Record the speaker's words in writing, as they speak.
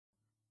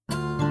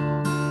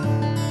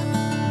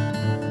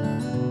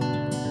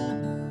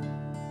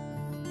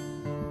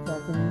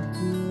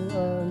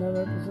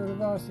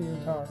across the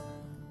entire.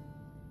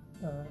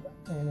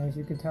 And as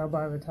you can tell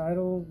by the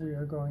title, we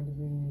are going to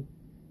be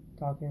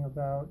talking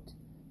about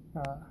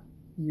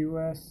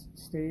U.S.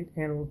 state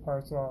animal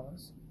parts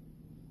laws.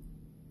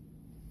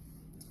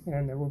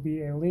 And there will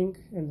be a link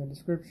in the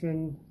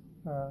description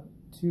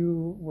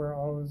to where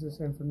all of this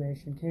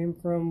information came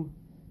from,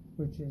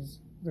 which is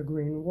the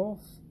Green Wolf.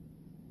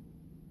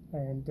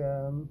 And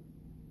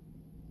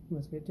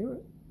let's get to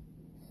it.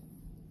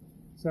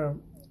 So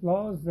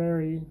laws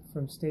vary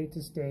from state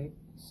to state,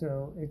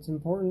 so it's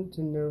important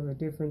to know the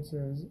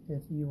differences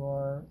if you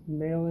are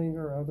mailing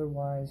or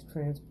otherwise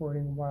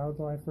transporting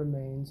wildlife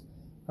remains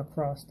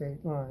across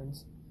state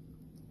lines.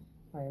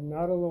 I am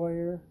not a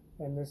lawyer,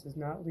 and this is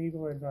not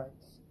legal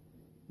advice.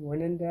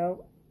 When in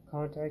doubt,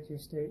 contact your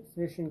state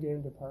Fish and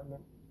Game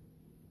Department.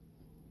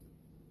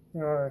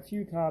 There are a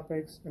few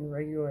topics and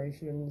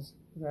regulations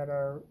that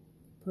are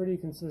pretty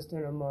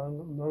consistent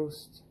among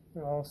most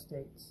or all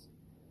states.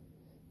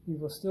 You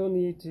will still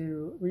need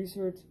to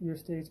research your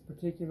state's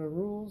particular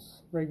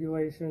rules,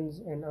 regulations,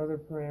 and other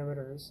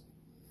parameters.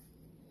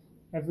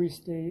 Every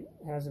state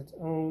has its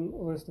own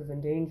list of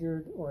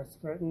endangered or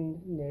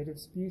threatened native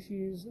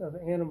species of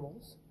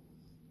animals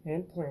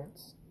and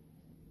plants.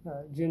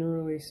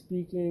 Generally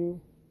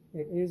speaking,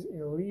 it is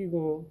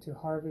illegal to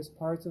harvest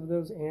parts of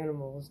those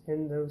animals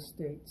in those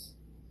states,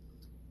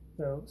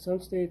 though some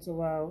states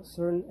allow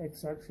certain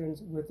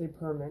exceptions with a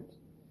permit,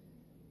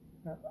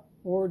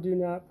 or do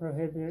not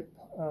prohibit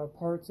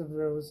parts of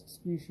those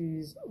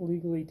species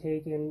legally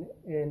taken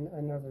in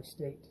another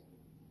state.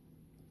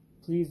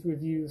 Please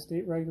review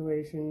state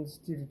regulations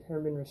to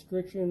determine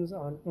restrictions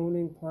on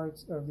owning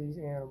parts of these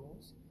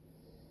animals,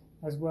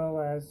 as well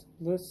as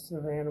lists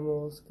of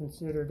animals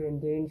considered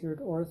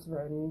endangered or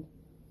threatened,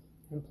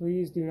 and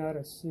please do not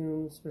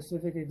assume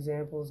specific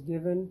examples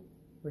given,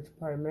 which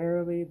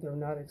primarily, though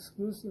not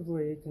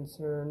exclusively,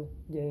 concern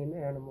game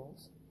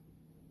animals,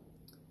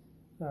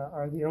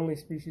 are the only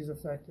species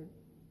affected.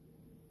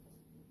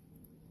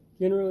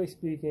 Generally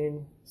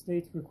speaking,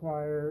 states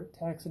require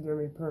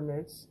taxidermy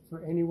permits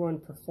for anyone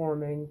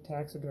performing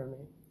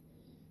taxidermy,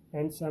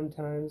 and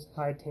sometimes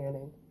hide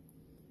tanning,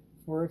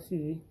 for a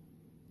fee.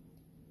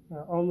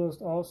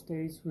 Almost all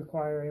states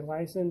require a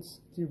license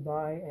to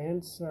buy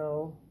and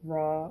sell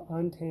raw,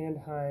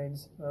 untanned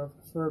hides of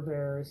fur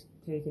bearers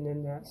taken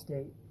in that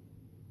state.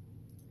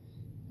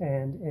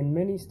 And in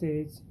many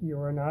states,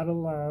 you are not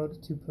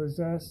allowed to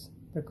possess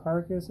the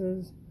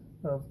carcasses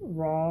of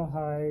raw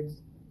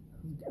hides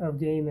of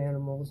game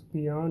animals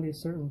beyond a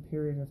certain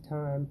period of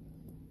time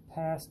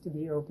past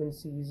the open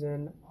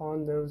season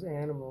on those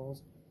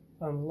animals,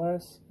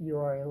 unless you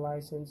are a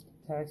licensed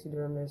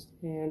taxidermist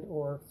and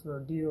or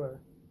fur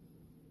dealer.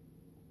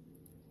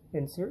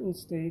 In certain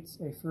states,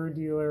 a fur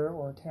dealer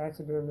or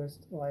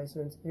taxidermist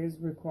license is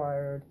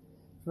required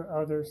for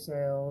other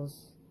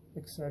sales,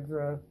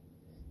 etc.,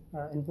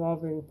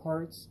 involving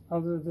parts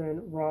other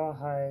than raw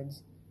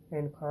hides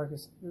and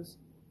carcasses.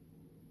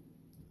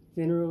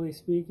 Generally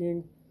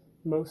speaking,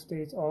 most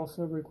states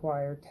also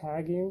require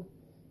tagging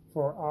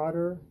for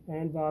otter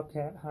and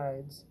bobcat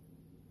hides,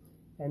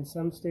 and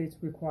some states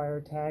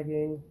require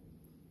tagging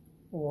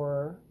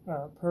or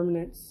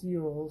permanent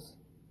seals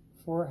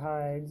for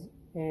hides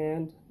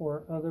and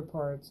or other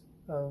parts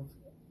of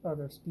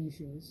other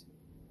species.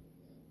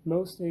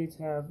 Most states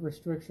have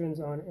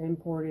restrictions on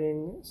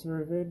importing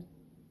cervid,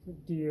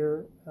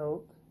 deer,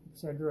 elk,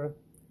 etc.,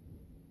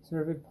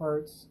 cervid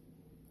parts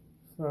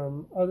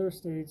from other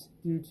states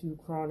due to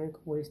chronic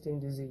wasting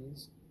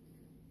disease.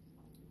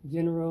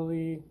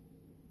 Generally,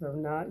 though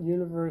not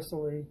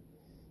universally,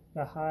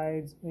 the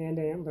hides and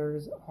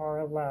antlers are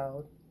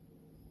allowed,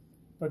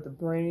 but the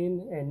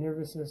brain and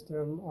nervous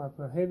system are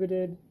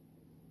prohibited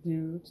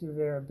due to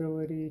their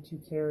ability to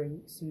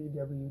carry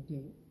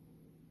CWD.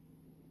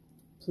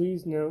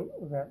 Please note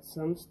that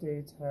some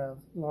states have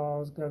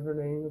laws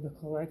governing the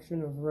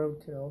collection of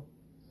roadkill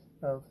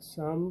of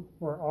some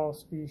or all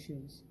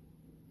species.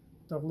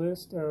 The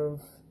list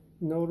of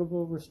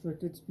notable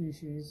restricted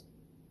species,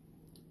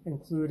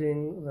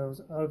 including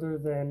those other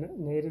than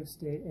native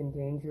state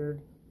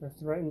endangered or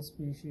threatened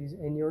species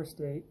in your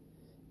state,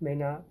 may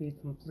not be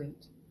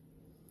complete.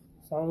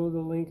 Follow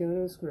the link in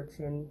the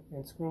description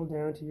and scroll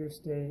down to your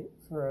state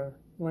for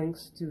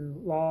links to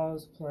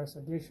laws plus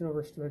additional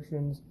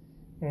restrictions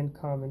and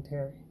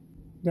commentary.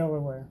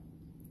 Delaware.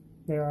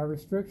 There are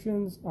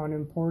restrictions on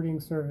importing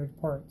cervid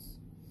parts.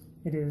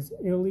 It is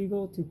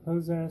illegal to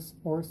possess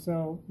or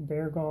sell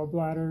bear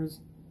gallbladders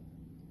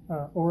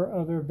or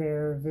other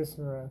bear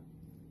viscera,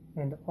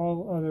 and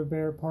all other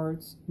bear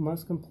parts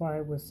must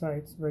comply with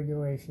CITES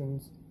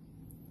regulations.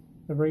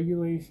 The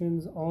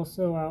regulations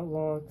also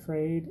outlaw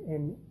trade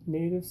in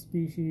native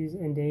species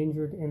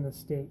endangered in the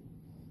state,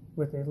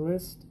 with a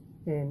list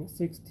in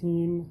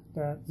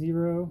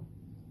 16.0.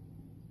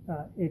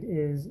 It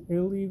is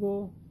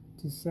illegal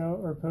to sell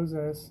or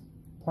possess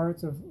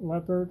parts of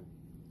leopard,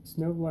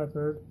 snow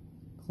leopard,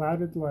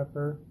 clouded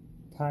leopard,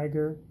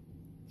 tiger,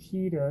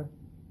 cheetah,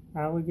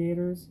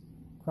 alligators,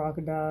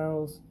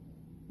 crocodiles,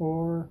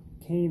 or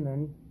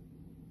caiman,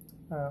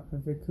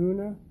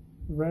 vicuna,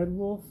 red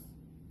wolf,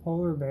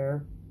 polar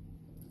bear,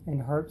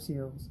 and harp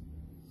seals.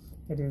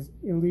 It is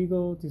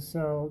illegal to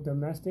sell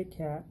domestic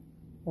cat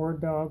or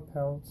dog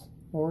pelts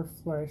or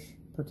flesh,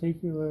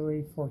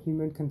 particularly for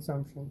human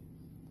consumption,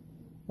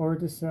 or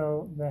to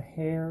sell the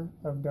hair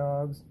of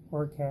dogs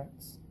or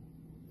cats.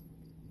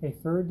 A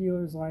fur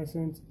dealer's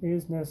license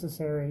is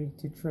necessary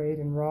to trade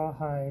in raw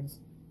hides,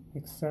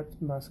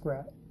 except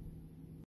muskrat.